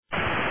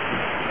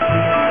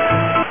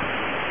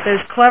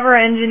Those clever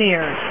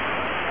engineers.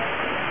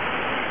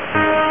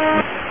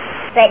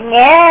 But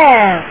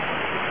no.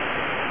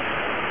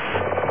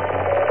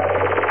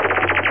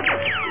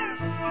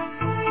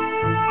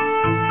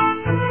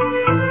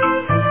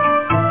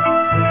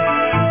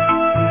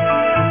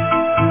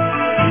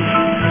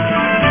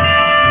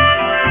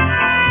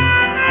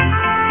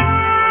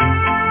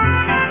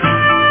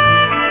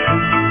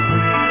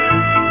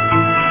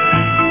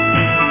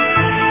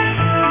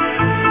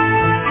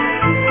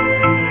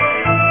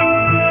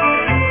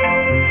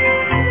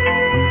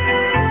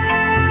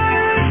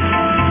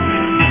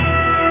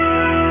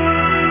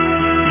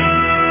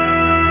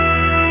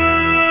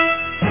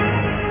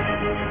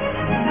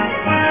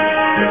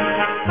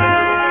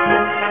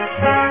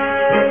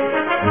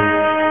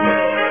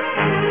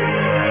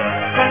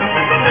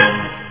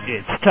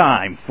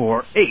 Time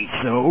for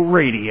ASO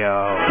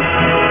Radio.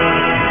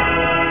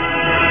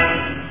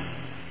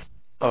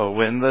 Oh,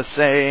 when the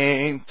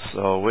saints,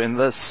 oh, when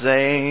the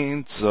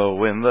saints, oh,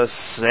 when the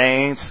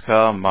saints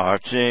come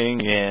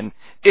marching in,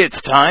 it's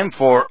time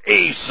for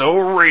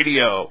ASO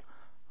Radio.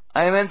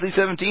 I am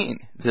NC17.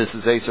 This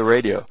is ASO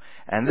Radio,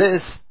 and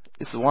this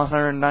is the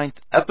 109th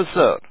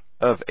episode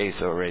of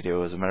ASO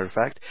Radio, as a matter of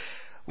fact.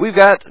 We've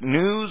got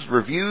news,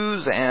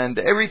 reviews, and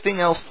everything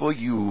else for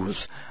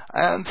yous.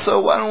 And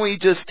so why don't we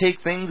just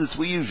take things as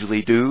we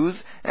usually do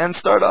and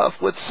start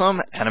off with some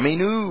anime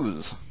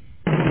news.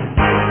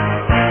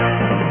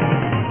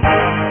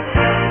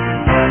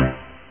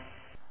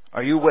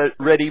 Are you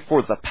ready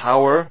for the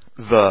power?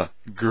 The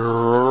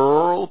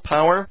girl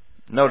power?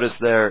 Notice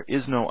there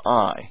is no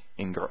I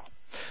in girl.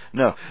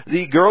 No,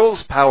 the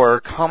Girls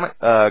Power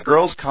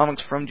Girls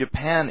Comics from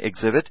Japan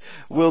exhibit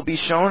will be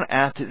shown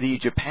at the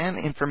Japan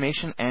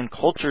Information and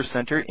Culture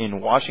Center in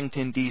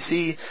Washington,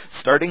 D.C.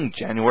 starting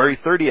January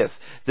 30th.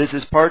 This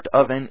is part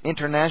of an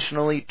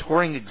internationally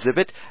touring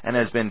exhibit and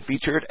has been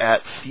featured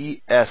at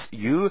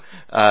CSU,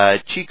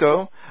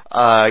 Chico,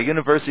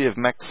 University of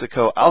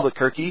Mexico,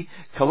 Albuquerque,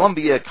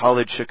 Columbia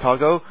College,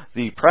 Chicago,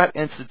 the Pratt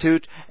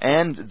Institute,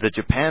 and the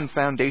Japan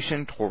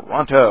Foundation,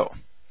 Toronto.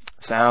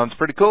 Sounds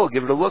pretty cool.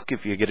 Give it a look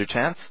if you get a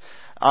chance.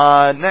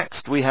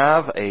 Next, we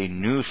have a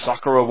new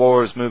Sakura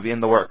Wars movie in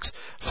the works.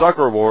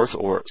 Sakura Wars,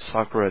 or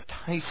Sakura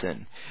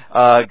Taisen.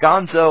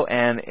 Gonzo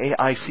and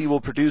AIC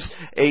will produce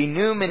a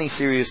new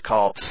miniseries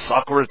called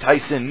Sakura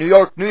Taisen New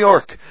York, New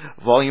York.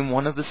 Volume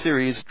 1 of the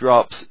series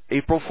drops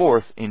April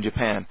 4th in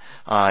Japan.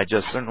 I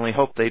just certainly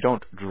hope they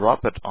don't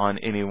drop it on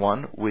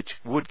anyone, which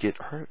would get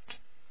hurt.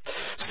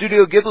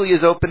 Studio Ghibli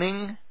is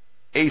opening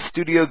a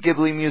Studio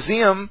Ghibli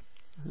museum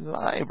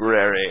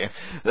library.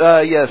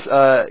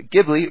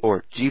 Ghibli,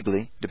 or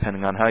Ghibli,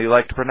 depending on how you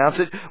like to pronounce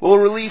it, will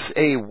release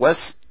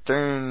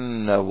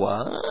Western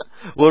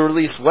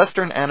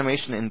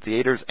animation in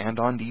theaters and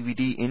on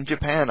DVD in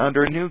Japan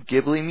under a new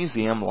Ghibli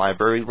Museum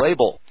Library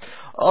label.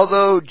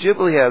 Although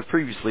Ghibli has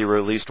previously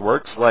released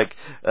works like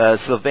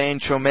Sylvain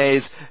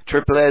Chomet's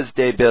Triples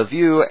de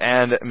Bellevue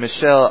and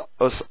Michel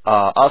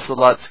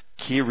Ocelot's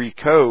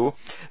Kiriko,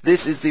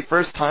 this is the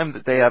first time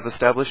that they have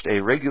established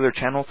a regular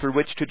channel through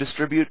which to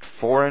distribute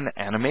foreign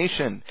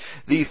animation.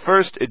 The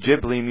first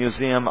Ghibli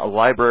Museum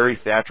Library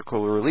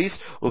theatrical release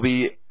will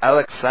be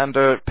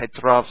Alexander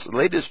Petrov's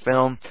latest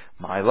film,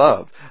 My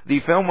Love.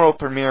 The film will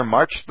premiere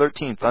March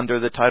 13th under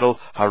the title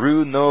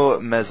Haru no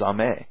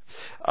Mezame.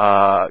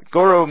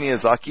 Goro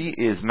Miyazaki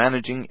is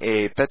managing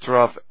a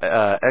Petrov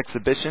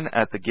exhibition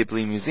at the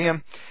Ghibli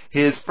Museum,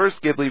 his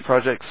first Ghibli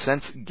project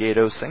since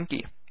Gedo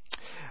Senki.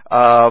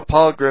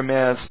 Paul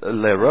Grimes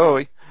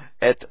Leroy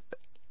et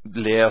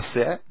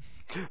L'Essai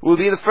will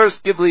be the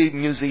first Ghibli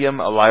Museum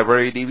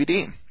Library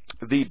DVD.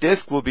 The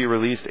disc will be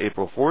released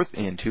April 4th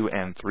in 2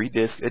 and 3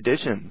 disc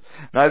editions.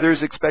 Neither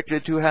is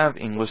expected to have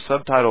English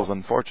subtitles,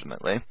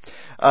 unfortunately.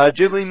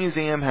 Ghibli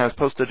Museum has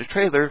posted a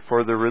trailer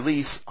for the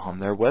release on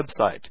their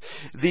website.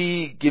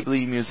 The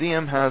Ghibli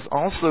Museum has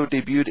also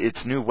debuted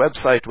its new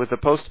website with a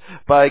post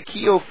by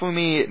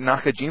Kiyofumi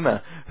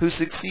Nakajima, who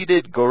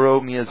succeeded Goro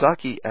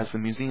Miyazaki as the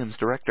museum's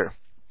director.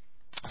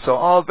 So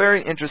all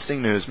very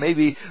interesting news.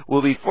 Maybe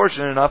we'll be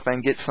fortunate enough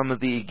and get some of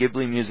the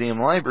Ghibli Museum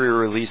Library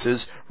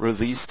releases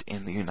released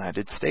in the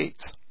United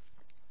States.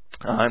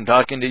 I'm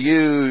talking to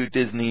you,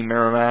 Disney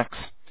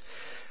Miramax.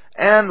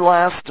 And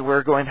last,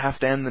 we're going to have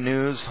to end the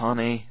news on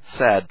a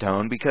sad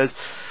tone because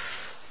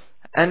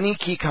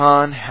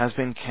AnikiCon has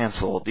been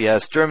cancelled.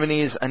 Yes,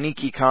 Germany's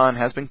AnikiCon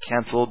has been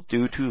cancelled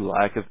due to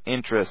lack of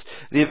interest.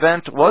 The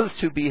event was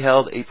to be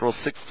held April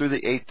 6th through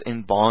the 8th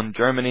in Bonn,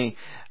 Germany,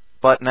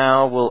 but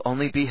now will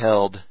only be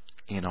held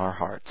in our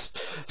hearts.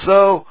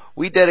 So,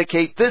 we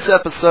dedicate this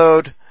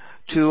episode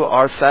to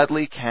our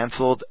sadly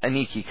cancelled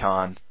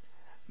AnikiCon.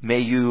 May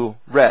you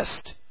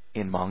rest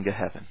in manga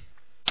heaven.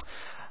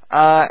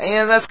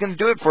 And that's going to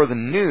do it for the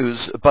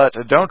news, but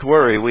don't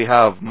worry, we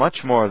have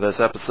much more of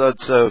this episode,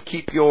 so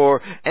keep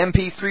your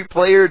MP3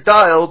 player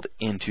dialed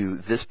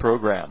into this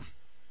program.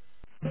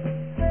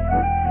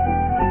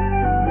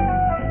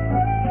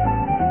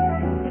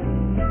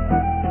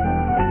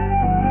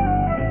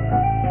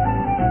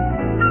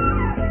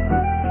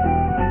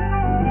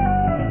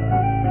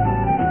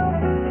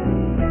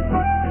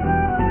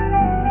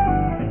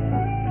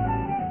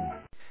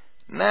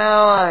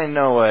 Now I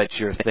know what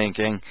you're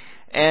thinking.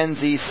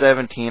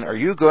 NZ17, are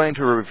you going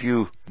to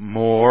review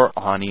more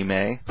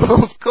anime?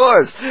 Of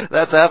course,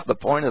 that's half the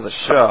point of the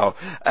show.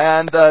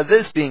 And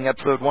this being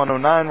episode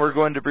 109, we're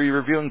going to be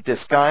reviewing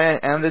Disgaea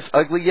and This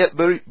Ugly Yet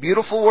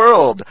Beautiful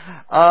World.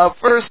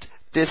 First,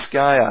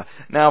 Disgaea.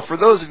 Now, for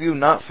those of you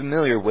not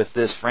familiar with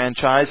this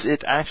franchise,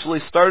 it actually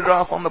started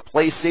off on the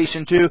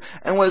PlayStation 2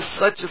 and was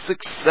such a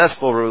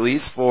successful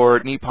release for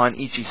Nippon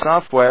Ichi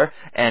Software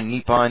and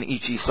Nippon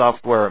Ichi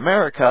Software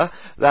America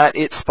that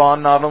it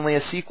spawned not only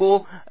a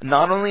sequel,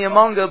 not only a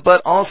manga,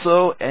 but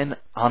also an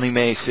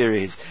anime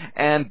series.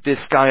 And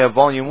Disgaea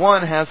Volume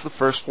 1 has the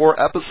first 4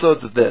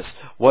 episodes of this.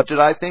 What did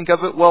I think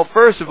of it? Well,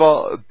 first of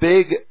all,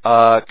 big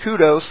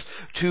kudos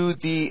to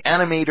the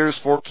animators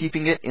for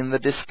keeping it in the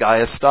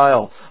Disgaea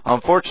style.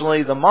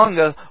 Unfortunately, the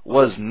manga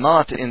was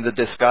not in the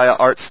Disgaea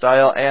art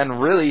style,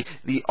 and really,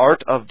 the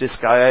art of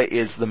Disgaea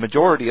is the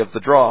majority of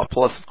the draw,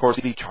 plus, of course,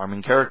 the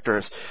charming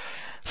characters.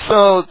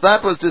 So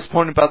that was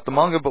disappointing about the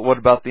manga, but what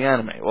about the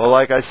anime? Well,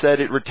 like I said,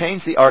 it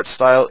retains the art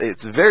style.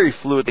 It's very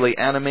fluidly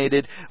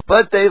animated,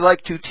 but they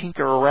like to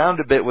tinker around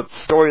a bit with the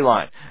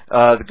storyline.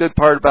 The good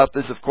part about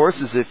this, of course,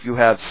 is if you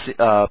have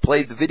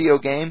played the video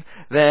game,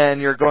 then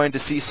you're going to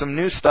see some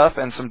new stuff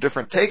and some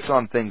different takes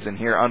on things in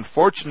here.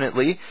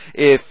 Unfortunately,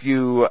 if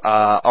you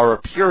are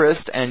a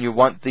purist and you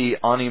want the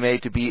anime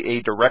to be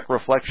a direct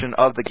reflection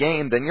of the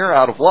game, then you're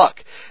out of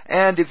luck.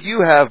 And if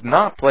you have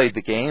not played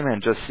the game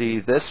and just see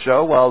this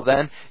show, well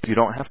then, you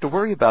don't have to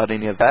worry about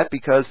any of that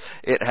because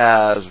it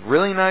has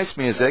really nice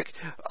music,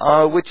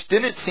 which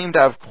didn't seem to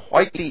have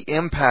quite the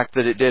impact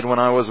that it did when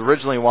I was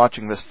originally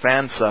watching this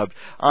fan sub.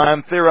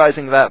 I'm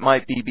theorizing that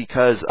might be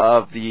because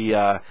of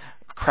the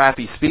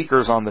crappy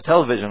speakers on the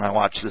television I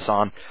watched this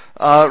on.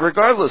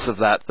 Regardless of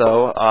that,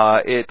 though,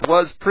 it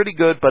was pretty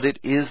good, but it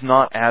is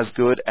not as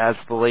good as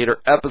the later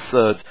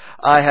episodes.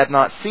 I had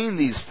not seen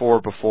these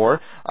 4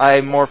 before.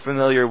 I'm more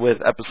familiar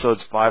with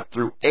episodes 5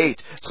 through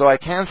 8, so I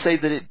can say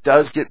that it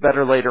does get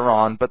better later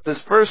on, but this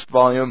first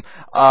volume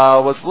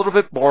was a little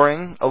bit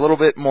boring, a little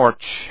bit more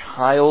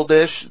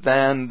childish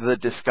than the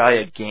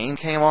Disgaea game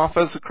came off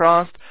as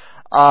across.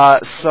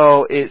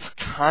 So it's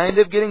kind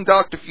of getting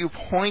docked a few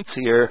points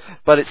here,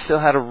 but it still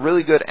had a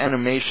really good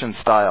animation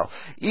style.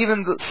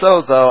 Even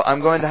so, though,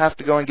 I'm going to have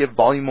to go and give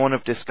Volume 1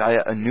 of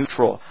Disgaea a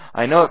neutral.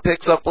 I know it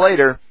picks up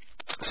later,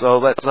 so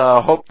let's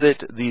hope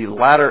that the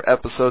latter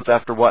episodes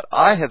after what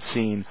I have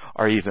seen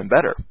are even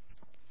better.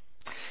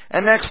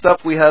 And next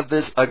up, we have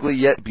This Ugly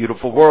Yet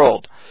Beautiful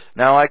World.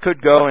 Now, I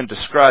could go and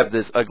describe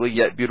This Ugly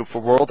Yet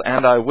Beautiful World,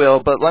 and I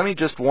will, but let me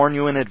just warn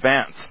you in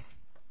advance.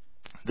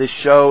 This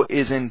show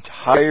is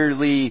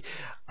entirely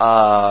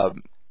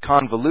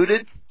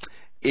convoluted,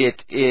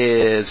 it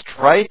is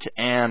trite,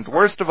 and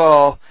worst of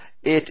all,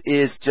 it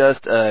is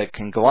just a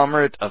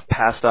conglomerate of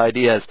past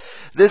ideas.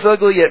 This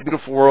Ugly Yet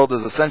Beautiful World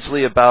is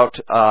essentially about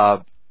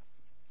a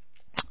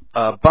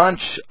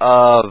bunch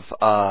of...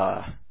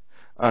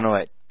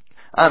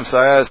 I'm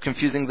sorry, I was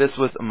confusing this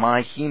with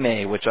My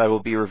Hime, which I will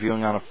be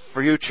reviewing on a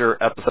future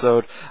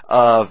episode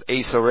of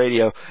ASO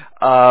Radio.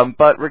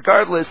 But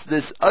regardless,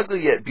 This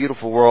Ugly Yet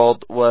Beautiful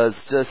World was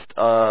just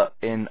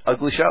an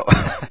ugly show.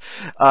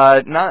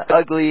 Not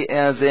ugly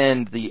as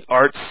in the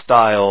art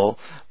style.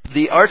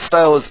 The art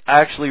style was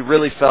actually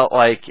really felt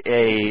like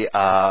a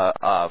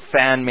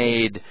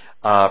fan-made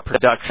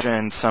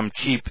production, some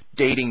cheap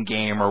dating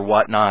game or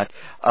whatnot.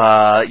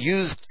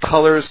 Used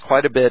colors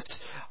quite a bit.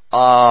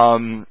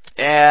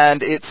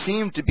 And it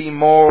seemed to be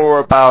more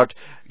about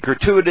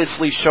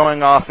gratuitously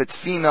showing off its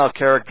female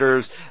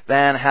characters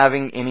than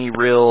having any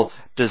real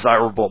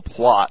desirable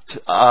plot.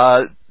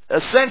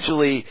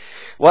 Essentially,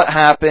 what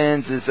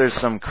happens is there's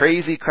some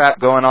crazy crap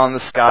going on in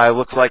the sky.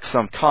 Looks like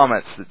some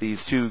comets that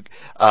these two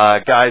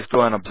guys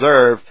go and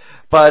observe.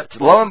 But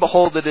lo and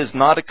behold, it is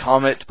not a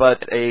comet,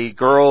 but a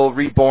girl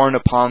reborn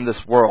upon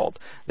this world.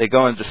 They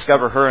go and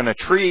discover her in a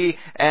tree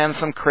and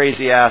some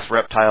crazy-ass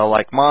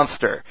reptile-like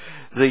monster.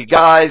 The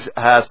guy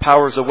has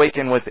powers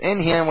awakened within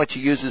him, which he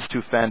uses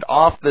to fend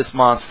off this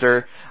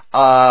monster.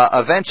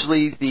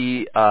 Eventually,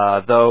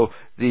 though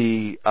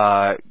the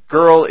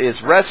girl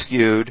is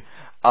rescued,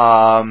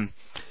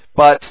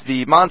 but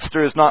the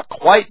monster is not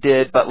quite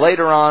dead, but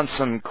later on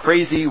some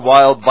crazy,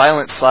 wild,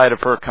 violent side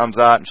of her comes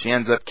out, and she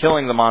ends up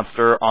killing the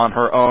monster on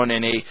her own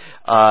in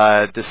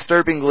a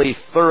disturbingly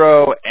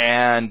thorough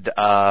and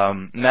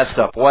messed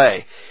up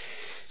way.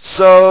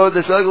 So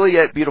This Ugly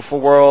Yet Beautiful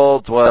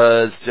World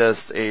was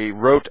just a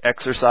rote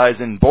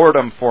exercise in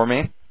boredom for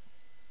me.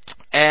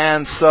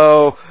 And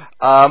so,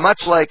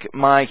 much like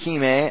My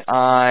Hime,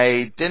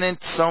 I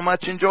didn't so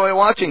much enjoy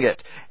watching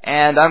it.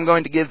 And I'm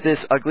going to give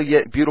This Ugly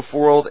Yet Beautiful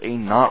World a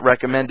not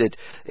recommended.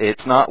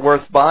 It's not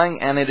worth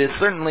buying, and it is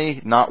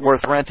certainly not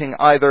worth renting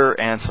either,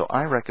 and so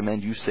I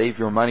recommend you save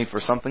your money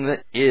for something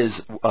that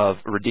is of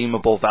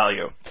redeemable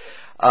value.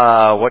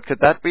 What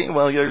could that be?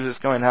 Well, you're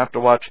just going to have to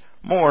watch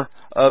more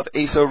of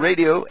ASO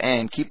Radio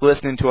and keep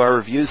listening to our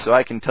reviews so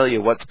I can tell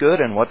you what's good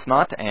and what's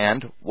not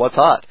and what's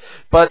hot.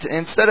 But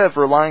instead of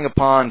relying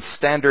upon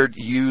standard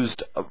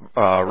used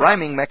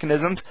rhyming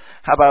mechanisms,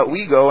 how about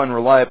we go and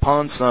rely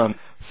upon some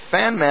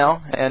fan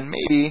mail and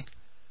maybe,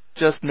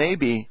 just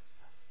maybe,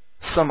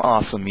 some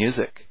awesome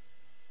music.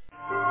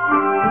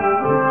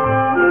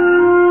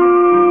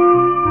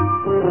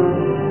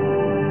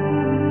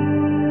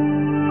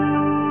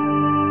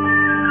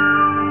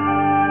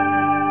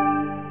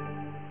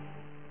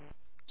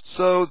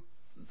 So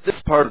this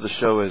part of the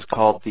show is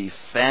called the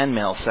fan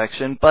mail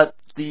section, but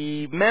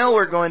the mail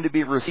we're going to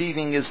be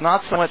receiving is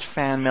not so much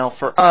fan mail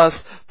for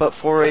us, but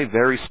for a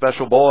very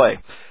special boy.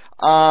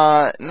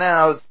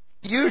 Now,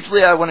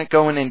 usually I wouldn't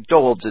go and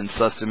indulge in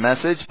such a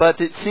message,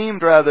 but it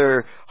seemed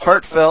rather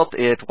heartfelt,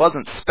 it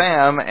wasn't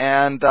spam,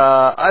 and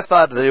I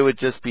thought that it would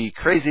just be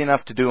crazy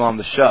enough to do on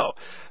the show.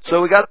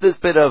 So we got this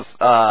bit of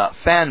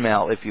fan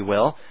mail, if you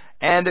will,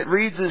 and it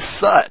reads as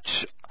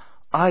such.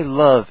 I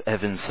love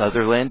Evan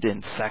Sutherland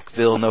in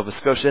Sackville, Nova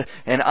Scotia,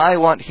 and I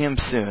want him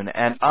soon,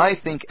 and I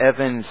think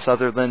Evan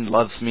Sutherland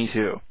loves me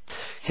too.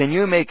 Can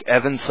you make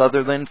Evan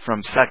Sutherland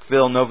from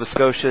Sackville, Nova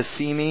Scotia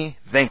see me?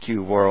 Thank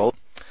you, world.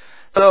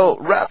 So,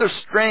 rather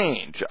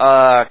strange,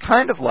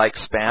 kind of like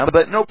spam,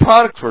 but no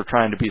products were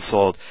trying to be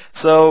sold.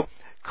 So,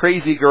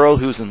 crazy girl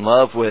who's in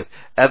love with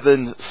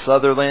Evan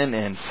Sutherland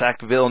in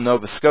Sackville,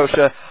 Nova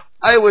Scotia,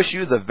 I wish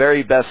you the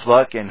very best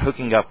luck in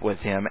hooking up with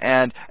him,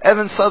 and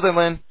Evan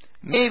Sutherland,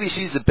 maybe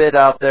she's a bit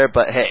out there,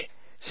 but hey,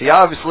 she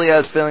obviously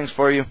has feelings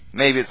for you.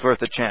 Maybe it's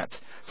worth a chance.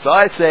 So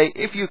I say,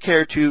 if you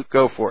care to,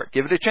 go for it.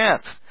 Give it a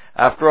chance.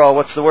 After all,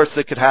 what's the worst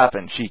that could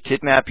happen? She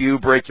kidnap you,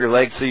 break your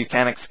legs so you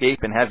can't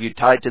escape, and have you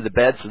tied to the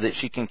bed so that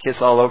she can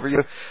kiss all over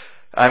you?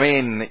 I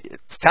mean,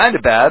 it's kind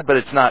of bad, but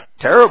it's not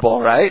terrible,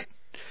 right?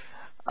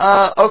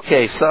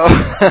 Okay, so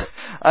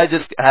I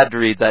just had to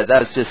read that.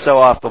 That was just so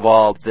off the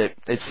wall that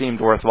it seemed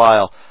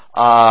worthwhile.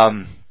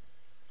 But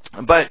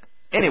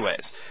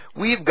anyways,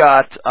 we've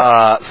got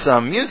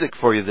some music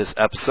for you this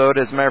episode.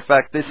 As a matter of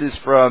fact, this is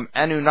from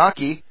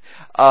Anunnaki.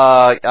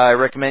 I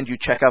recommend you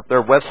check out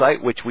their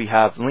website, which we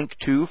have linked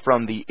to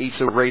from the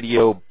ASO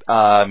Radio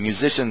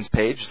musicians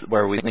page,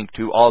 where we link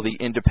to all the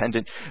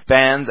independent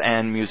bands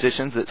and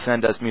musicians that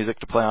send us music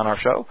to play on our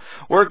show.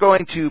 We're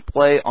going to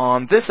play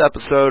on this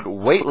episode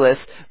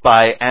Weightless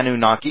by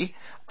Anunnaki,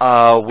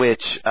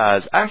 which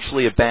is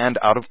actually a band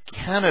out of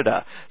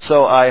Canada.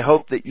 So I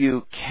hope that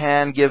you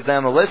can give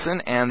them a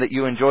listen and that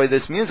you enjoy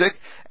this music.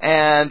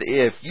 And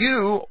if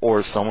you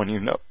or someone you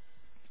know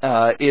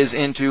is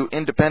into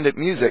independent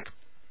music,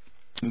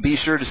 be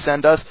sure to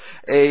send us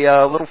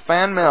a little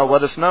fan mail.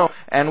 Let us know,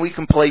 and we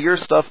can play your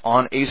stuff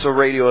on ASO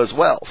Radio as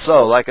well.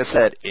 So, like I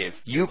said, if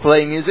you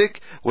play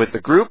music with a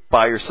group,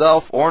 by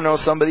yourself, or know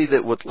somebody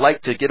that would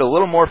like to get a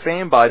little more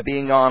fame by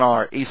being on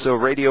our ASO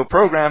Radio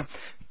program,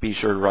 be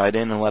sure to write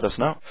in and let us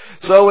know.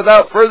 So,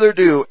 without further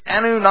ado,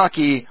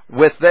 Anunnaki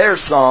with their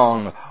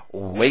song,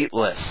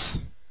 Weightless.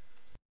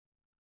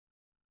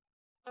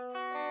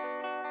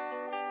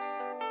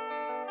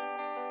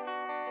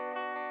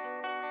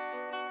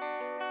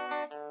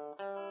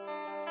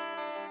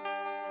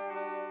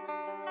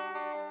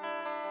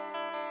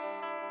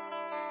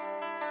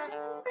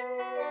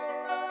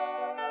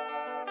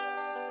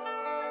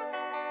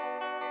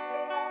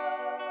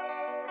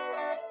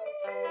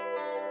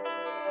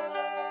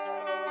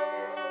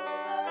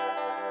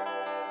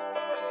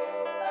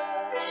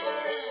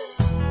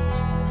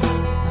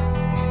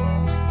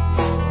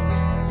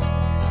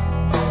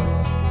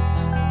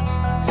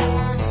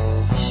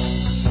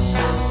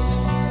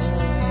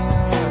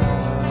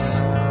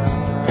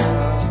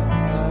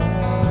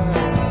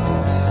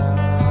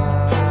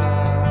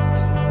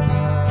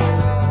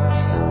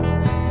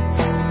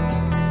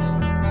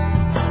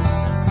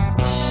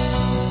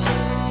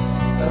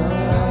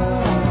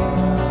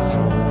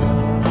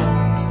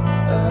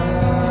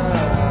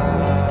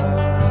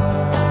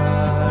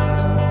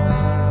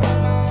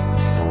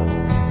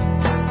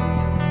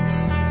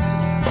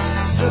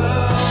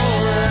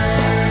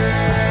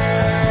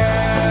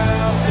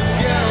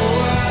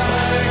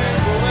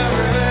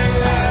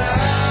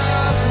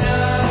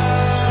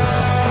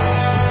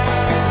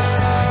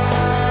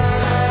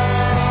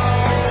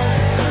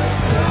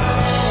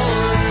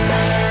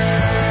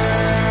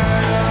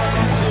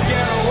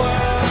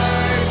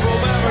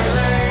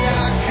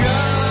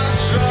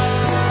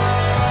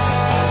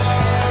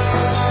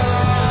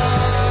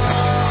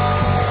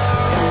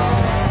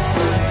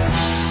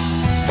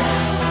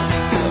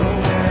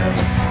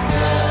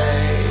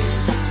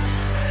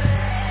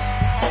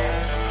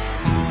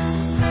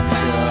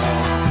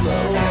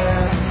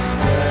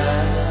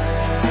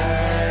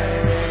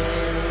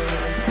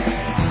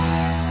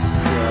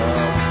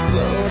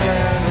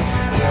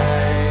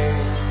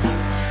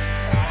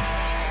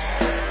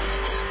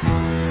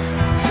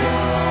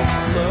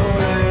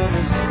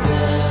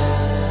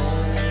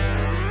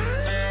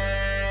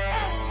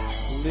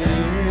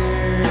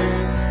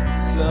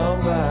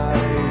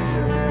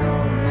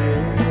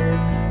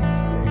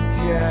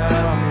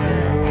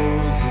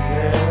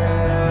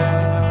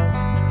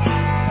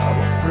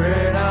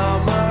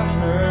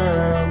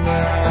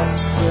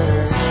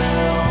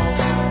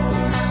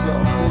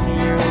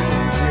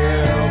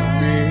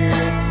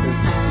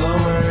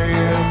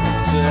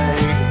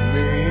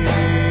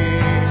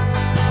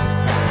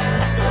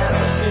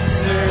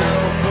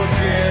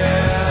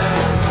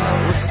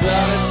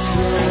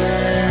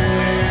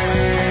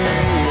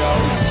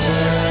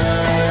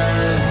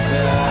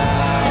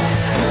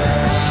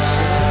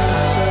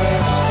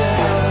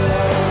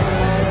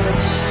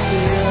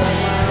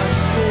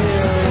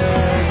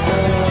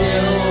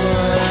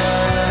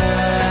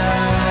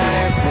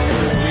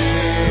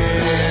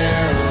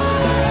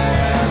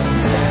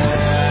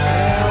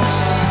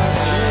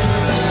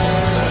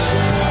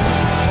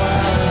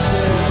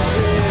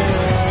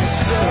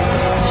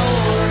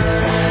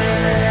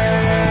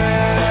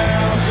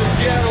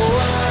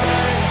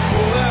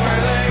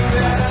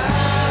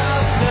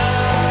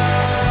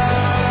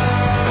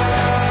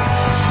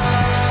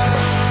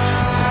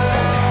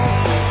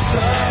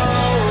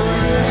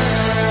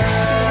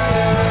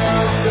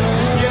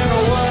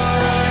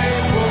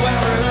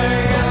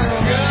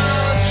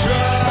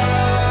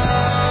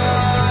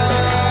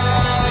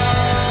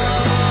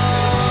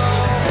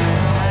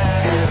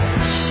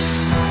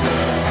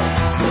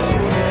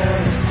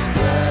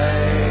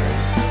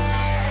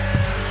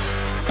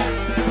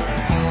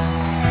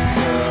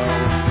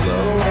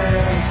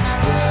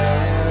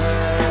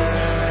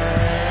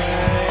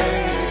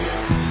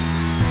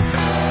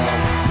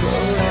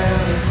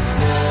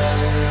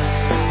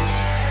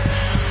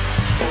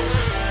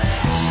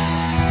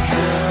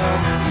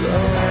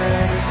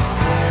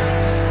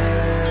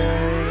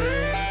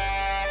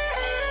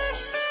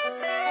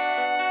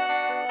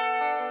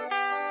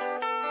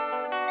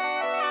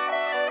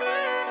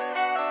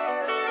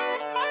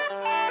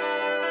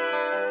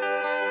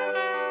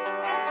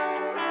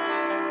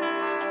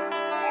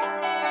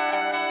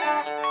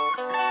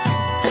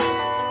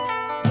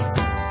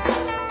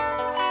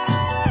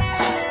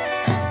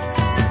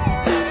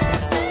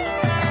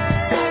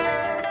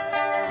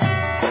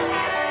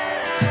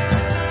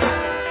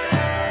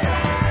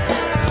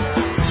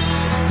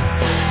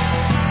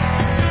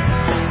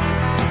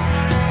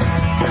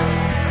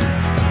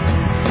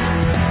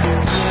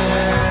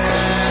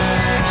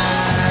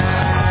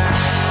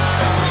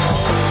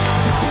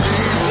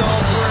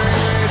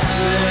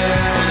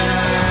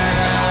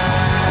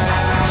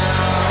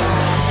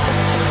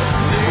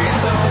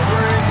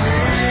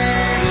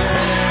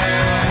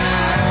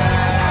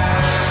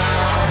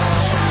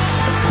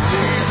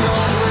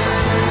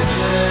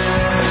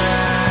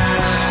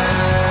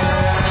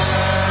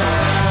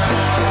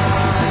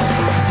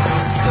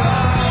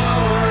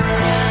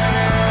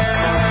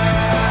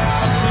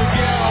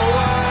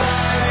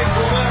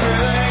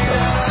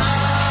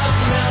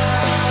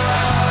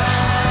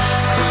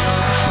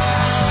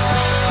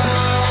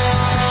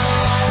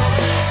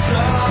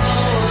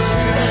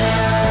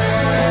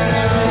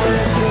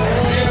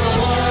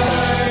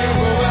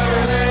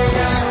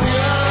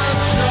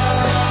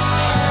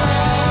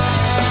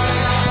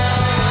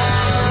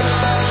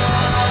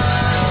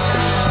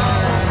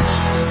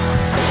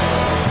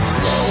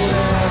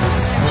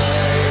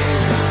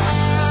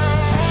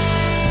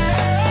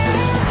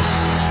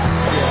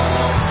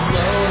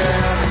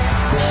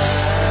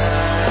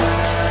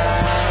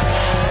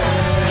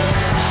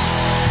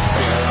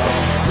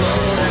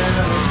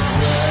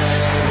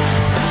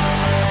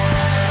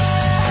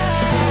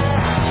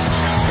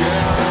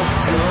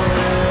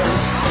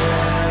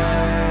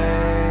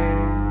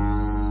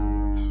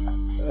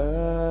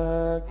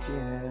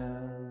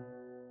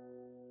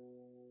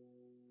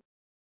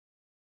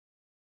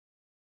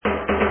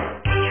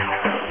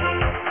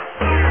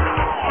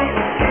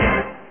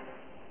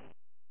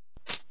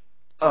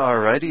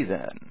 Alrighty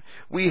then.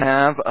 We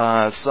have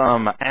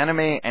some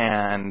anime.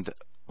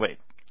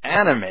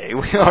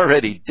 We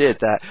already did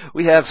that.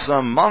 We have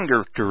some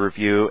manga to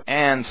review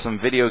and some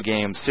video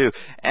games too.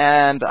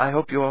 And I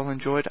hope you all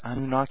enjoyed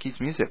Anunnaki's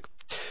music.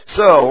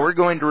 So, we're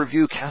going to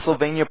review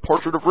Castlevania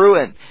Portrait of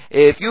Ruin.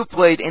 If you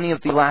played any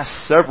of the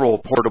last several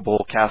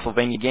portable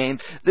Castlevania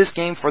games, this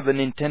game for the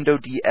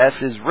Nintendo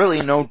DS is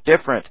really no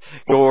different.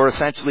 You're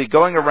essentially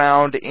going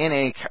around in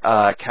a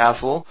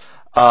castle,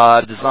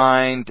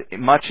 designed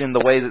much in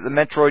the way that the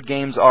Metroid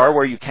games are,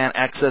 where you can't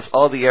access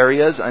all the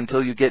areas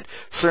until you get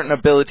certain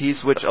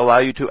abilities which allow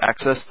you to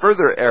access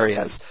further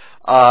areas.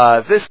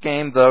 This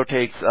game, though,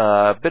 takes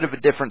a bit of a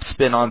different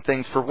spin on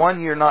things. For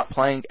one, you're not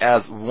playing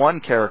as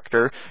one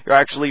character, you're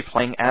actually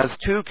playing as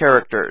two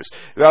characters.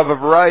 You have a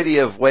variety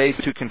of ways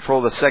to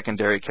control the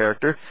secondary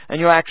character,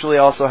 and you actually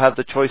also have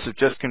the choice of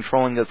just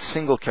controlling a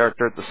single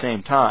character at the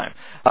same time.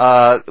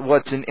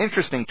 What's an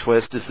interesting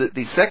twist is that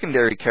the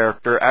secondary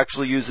character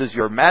actually uses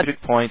your magic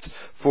points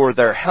for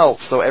their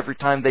health, so every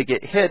time they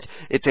get hit,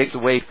 it takes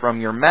away from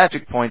your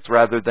magic points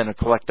rather than a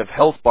collective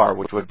health bar,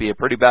 which would be a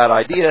pretty bad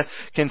idea,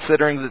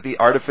 considering that the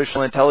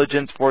artificial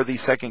intelligence for the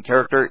second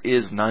character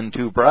is none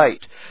too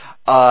bright.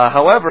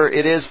 However,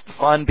 it is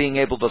fun being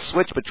able to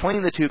switch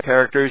between the two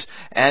characters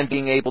and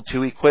being able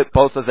to equip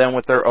both of them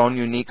with their own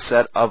unique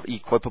set of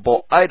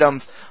equipable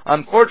items.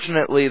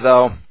 Unfortunately,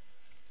 though,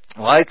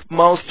 like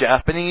most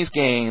Japanese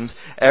games,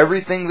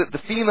 everything that the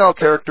female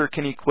character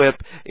can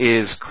equip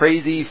is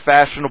crazy,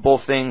 fashionable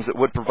things that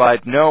would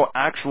provide no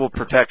actual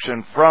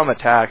protection from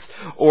attacks,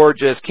 or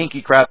just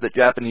kinky crap that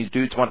Japanese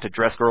dudes want to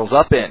dress girls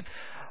up in.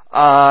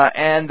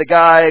 And the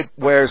guy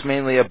wears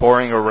mainly a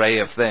boring array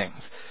of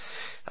things.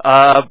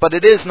 But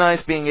it is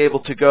nice being able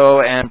to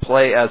go and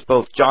play as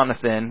both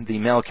Jonathan, the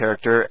male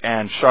character,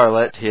 and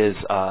Charlotte,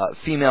 his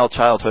female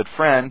childhood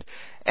friend.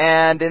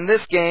 And in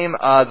this game,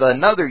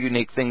 another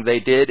unique thing they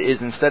did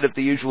is instead of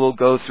the usual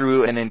go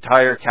through an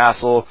entire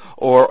castle,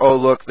 or, oh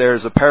look,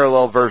 there's a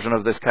parallel version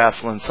of this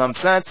castle in some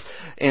sense,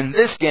 in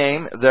this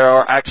game, there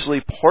are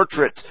actually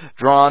portraits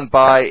drawn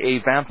by a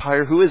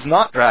vampire who is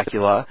not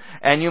Dracula,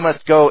 and you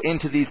must go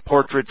into these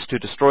portraits to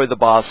destroy the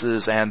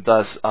bosses, and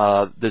thus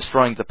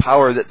destroying the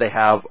power that they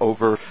have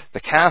over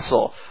the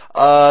castle.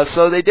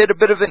 So they did a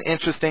bit of an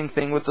interesting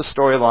thing with the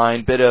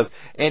storyline, bit of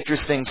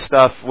interesting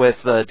stuff with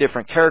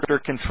different character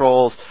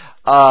controls.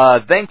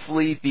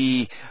 Thankfully,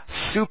 the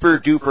super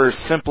duper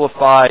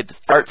simplified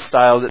art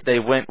style that they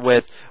went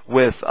with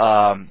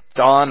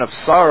Dawn of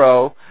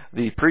Sorrow,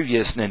 the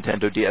previous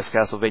Nintendo DS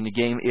Castlevania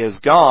game, is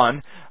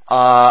gone.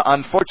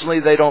 Unfortunately,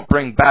 they don't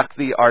bring back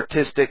the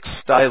artistic,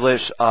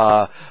 stylish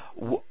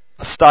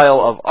style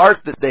of art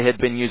that they had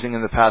been using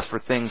in the past for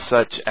things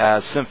such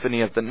as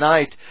Symphony of the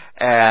Night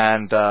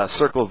and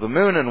Circle of the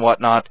Moon and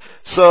whatnot.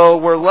 So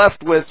we're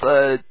left with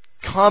a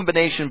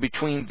combination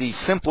between the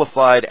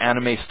simplified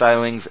anime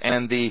stylings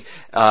and the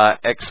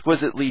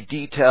exquisitely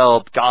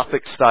detailed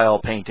Gothic style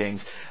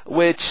paintings,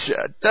 which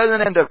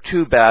doesn't end up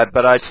too bad,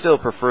 but I still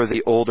prefer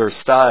the older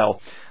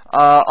style.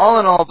 All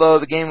in all, though,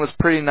 the game was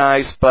pretty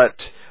nice,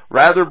 but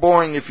rather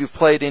boring if you've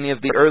played any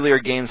of the earlier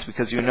games,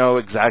 because you know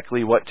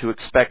exactly what to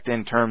expect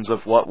in terms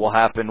of what will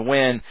happen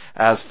when,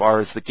 as far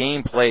as the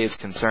gameplay is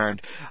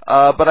concerned.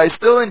 But I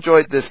still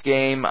enjoyed this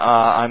game.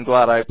 I'm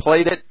glad I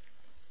played it.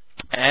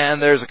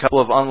 And there's a couple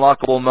of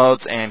unlockable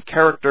modes and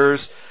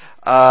characters.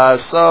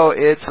 So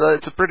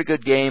it's a pretty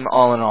good game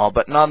all in all,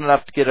 but not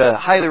enough to get a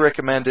highly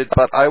recommended,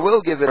 but I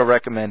will give it a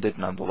recommended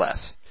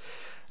nonetheless.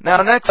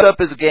 Now, next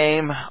up is a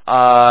game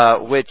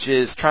which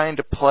is trying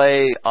to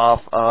play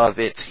off of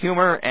its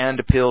humor and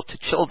appeal to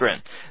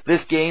children.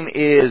 This game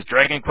is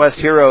Dragon Quest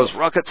Heroes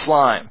Rocket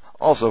Slime,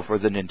 also for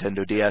the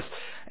Nintendo DS.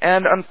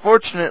 And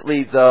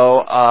unfortunately,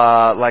 though,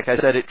 like I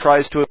said, it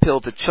tries to appeal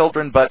to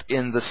children, but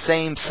in the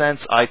same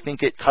sense, I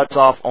think it cuts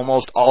off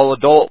almost all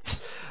adults.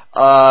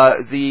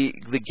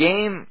 The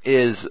game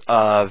is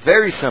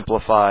very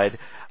simplified,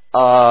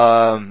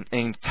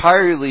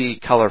 entirely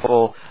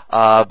colorful,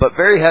 but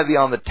very heavy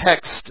on the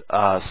text.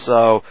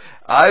 So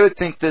I would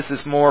think this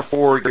is more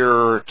for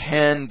your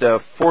 10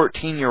 to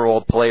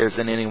 14-year-old players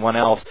than anyone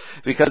else,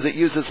 because it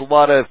uses a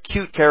lot of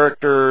cute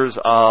characters,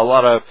 a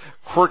lot of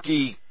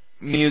quirky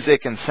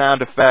music and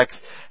sound effects,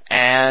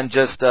 and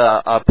just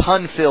a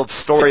pun-filled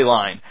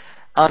storyline.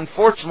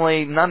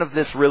 Unfortunately, none of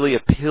this really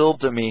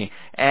appealed to me,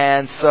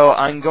 and so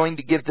I'm going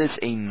to give this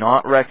a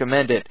not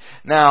recommended.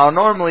 Now,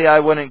 normally I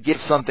wouldn't give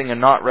something a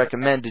not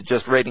recommended,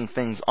 just rating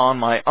things on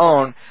my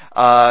own,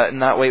 and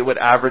that way it would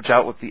average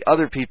out with the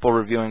other people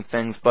reviewing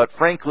things, but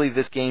frankly,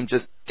 this game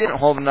just didn't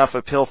hold enough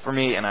appeal for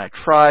me, and I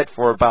tried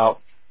for about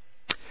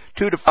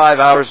 2 to 5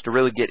 hours to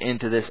really get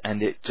into this,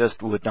 and it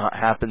just would not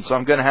happen. So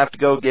I'm going to have to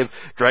go give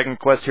Dragon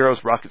Quest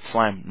Heroes Rocket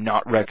Slime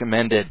not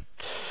recommended.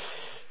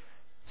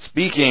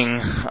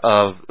 Speaking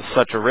of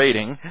such a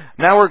rating,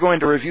 now we're going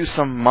to review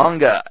some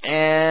manga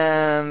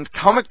and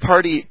Comic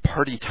Party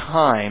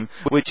Time,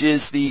 which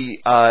is the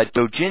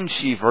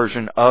doujinshi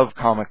version of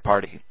Comic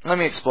Party. Let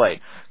me explain.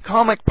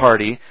 Comic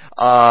Party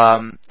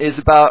is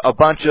about a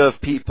bunch of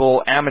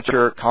people,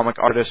 amateur comic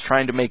artists,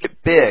 trying to make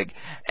it big.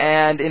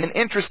 And in an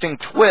interesting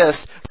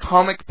twist,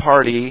 Comic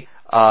Party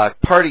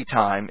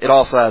Time, it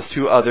also has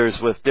two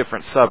others with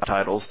different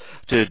subtitles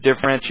to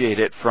differentiate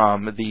it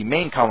from the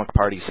main Comic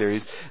Party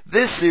series.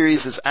 This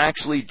series is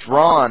actually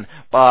drawn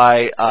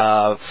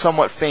by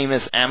somewhat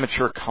famous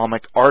amateur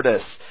comic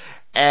artists.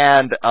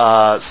 And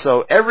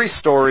so every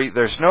story,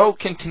 there's no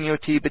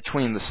continuity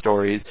between the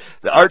stories.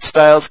 The art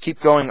styles keep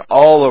going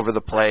all over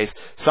the place.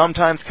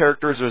 Sometimes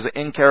characters are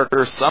in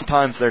character,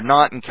 sometimes they're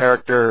not in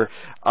character.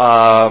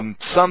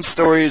 Some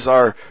stories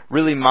are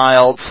really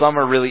mild, some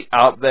are really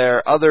out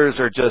there,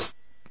 others are just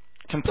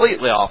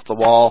completely off the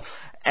wall.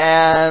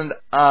 And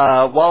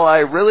while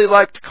I really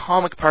liked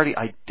Comic Party,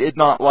 I did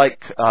not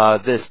like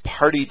this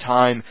Party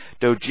Time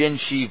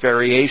doujinshi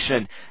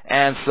variation.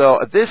 And so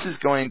this is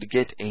going to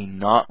get a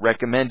not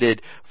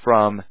recommended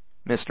from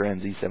Mr.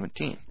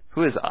 MZ17.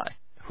 Who is I?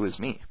 Who is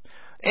me?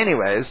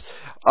 Anyways,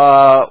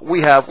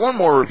 we have one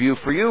more review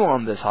for you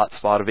on this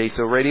hotspot of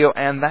ASO Radio,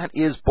 and that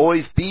is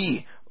Boys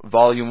B,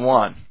 Volume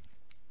 1.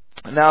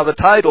 Now, the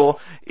title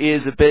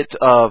is a bit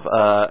of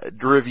a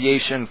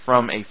derivation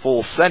from a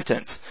full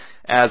sentence,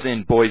 as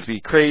in boys be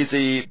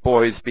crazy,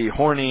 boys be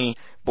horny,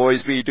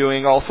 boys be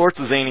doing all sorts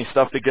of zany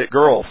stuff to get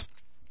girls.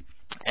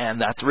 And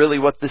that's really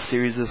what this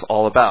series is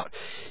all about.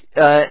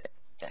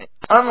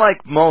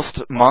 Unlike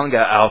most manga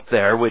out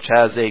there, which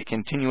has a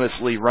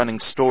continuously running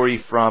story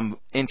from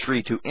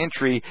entry to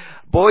entry,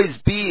 Boys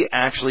B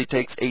actually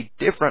takes a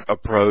different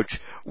approach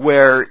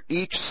where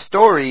each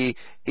story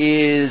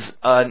is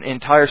an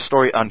entire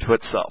story unto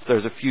itself.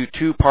 There's a few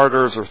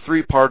two-parters or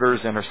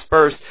three-parters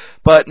interspersed,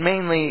 but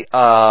mainly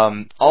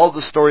all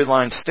the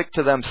storylines stick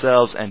to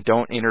themselves and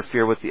don't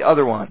interfere with the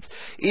other ones.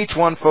 Each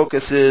one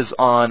focuses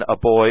on a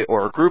boy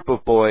or a group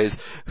of boys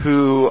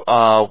who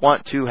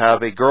want to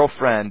have a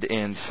girlfriend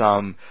in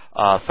some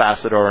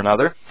facet or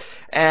another.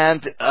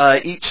 And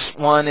each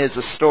one is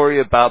a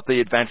story about the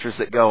adventures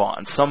that go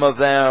on. Some of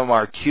them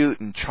are cute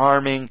and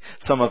charming.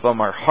 Some of them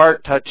are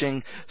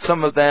heart-touching.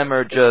 Some of them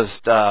are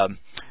just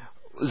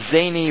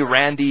zany,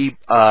 randy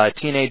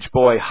teenage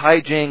boy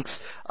hijinks.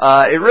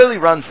 It really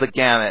runs the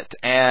gamut.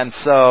 And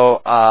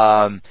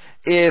so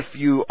if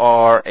you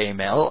are a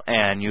male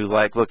and you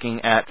like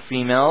looking at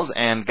females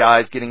and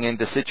guys getting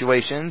into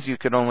situations you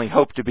could only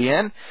hope to be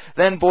in,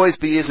 then Boys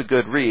B is a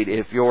good read.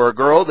 If you're a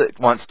girl that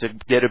wants to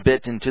get a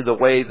bit into the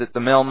way that the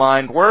male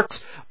mind works,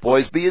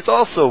 Boys B is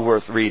also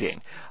worth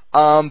reading.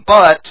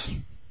 But in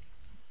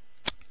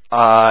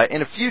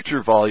a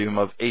future volume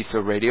of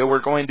ASO Radio, we're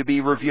going to be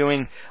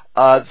reviewing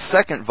the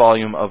second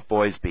volume of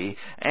Boys B,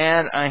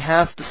 and I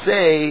have to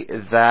say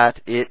that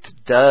it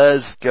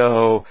does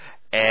go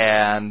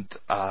and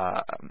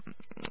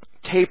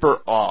taper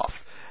off.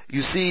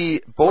 You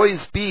see,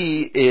 Boys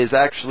B is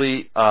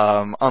actually,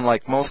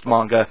 unlike most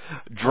manga,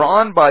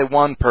 drawn by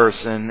one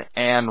person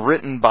and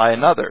written by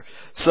another.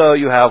 So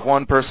you have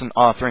one person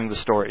authoring the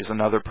stories,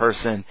 another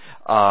person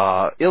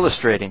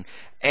illustrating.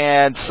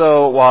 And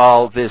so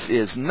while this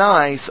is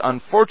nice,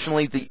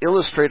 unfortunately the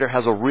illustrator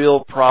has a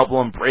real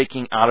problem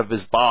breaking out of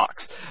his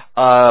box.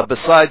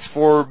 Besides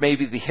for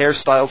maybe the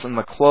hairstyles and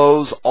the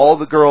clothes, all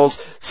the girls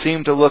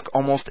seem to look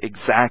almost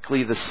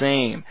exactly the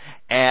same.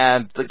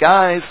 And the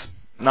guys,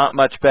 not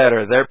much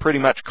better. They're pretty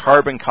much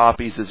carbon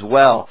copies as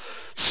well.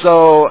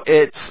 So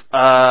it's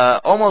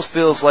almost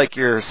feels like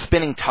you're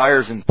spinning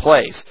tires in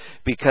place,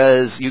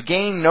 because you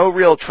gain no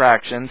real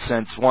traction,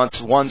 since once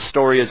one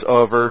story is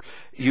over,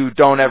 you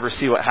don't ever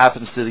see what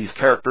happens to these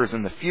characters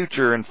in the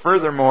future, and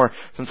furthermore,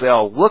 since they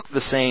all look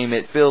the same,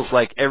 it feels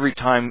like every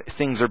time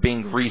things are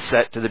being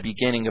reset to the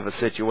beginning of a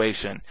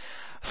situation.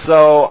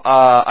 So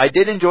I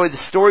did enjoy the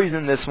stories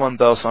in this one,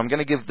 though, so I'm going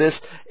to give this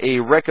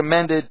a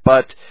recommended,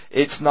 but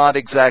it's not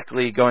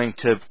exactly going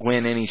to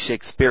win any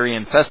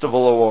Shakespearean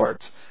Festival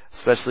awards,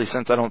 especially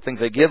since I don't think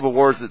they give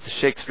awards at the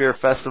Shakespeare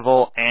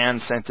Festival, and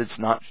since it's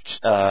not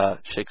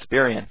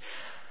Shakespearean.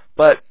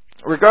 But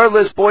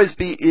regardless, Boys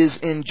B is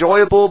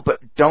enjoyable, but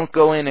don't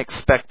go in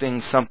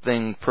expecting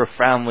something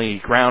profoundly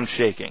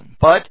ground-shaking.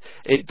 But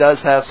it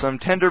does have some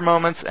tender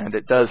moments, and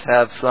it does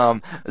have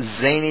some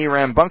zany,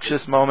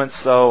 rambunctious moments,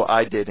 so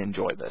I did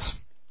enjoy this.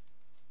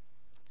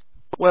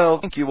 Well,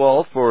 thank you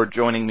all for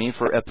joining me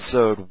for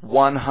episode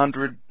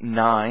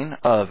 109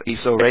 of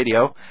ASO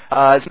Radio.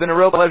 It's been a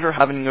real pleasure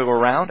having you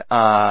around.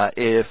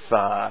 If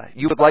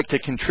you would like to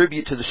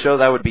contribute to the show,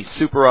 that would be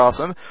super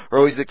awesome. We're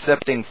always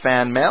accepting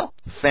fan mail,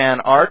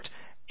 fan art,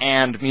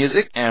 and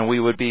music, and we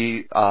would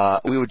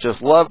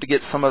just love to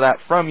get some of that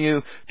from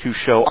you to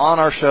show on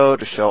our show,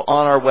 to show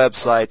on our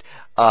website.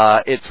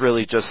 It's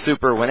really just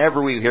super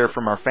whenever we hear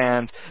from our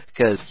fans,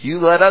 because you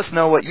let us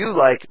know what you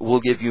like, we'll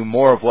give you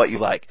more of what you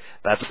like.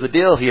 That's the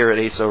deal here at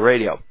ASO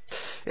Radio.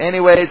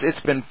 Anyways,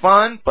 it's been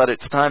fun, but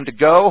it's time to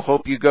go.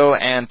 Hope you go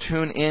and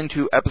tune in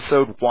to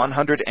episode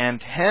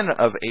 110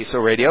 of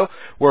ASO Radio,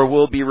 where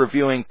we'll be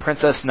reviewing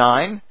Princess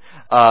 9,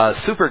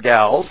 Super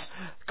Gals,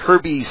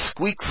 Kirby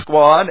Squeak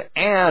Squad,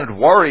 and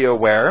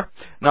WarioWare,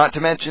 not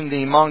to mention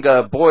the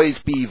manga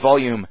Boys Be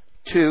Volume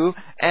 2,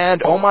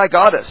 and Oh My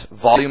Goddess,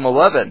 Volume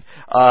 11.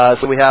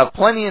 So we have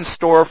plenty in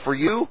store for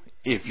you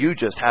if you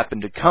just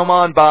happen to come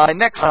on by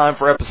next time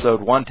for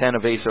episode 110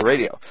 of ASO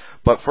Radio.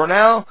 But for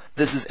now,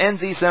 this is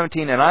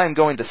NZ17, and I am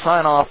going to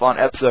sign off on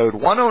episode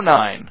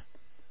 109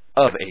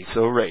 of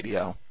ASO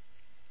Radio.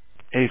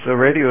 ASO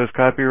Radio is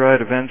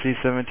copyright of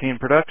NC17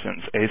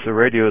 Productions. ASO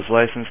Radio is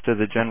licensed to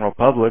the general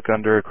public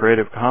under a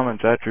Creative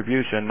Commons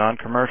Attribution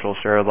Non-Commercial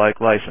Share-alike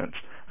license.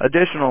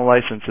 Additional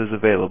licenses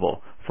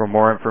available. For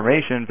more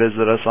information,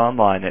 visit us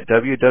online at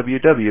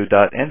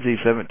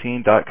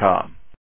www.nz17.com.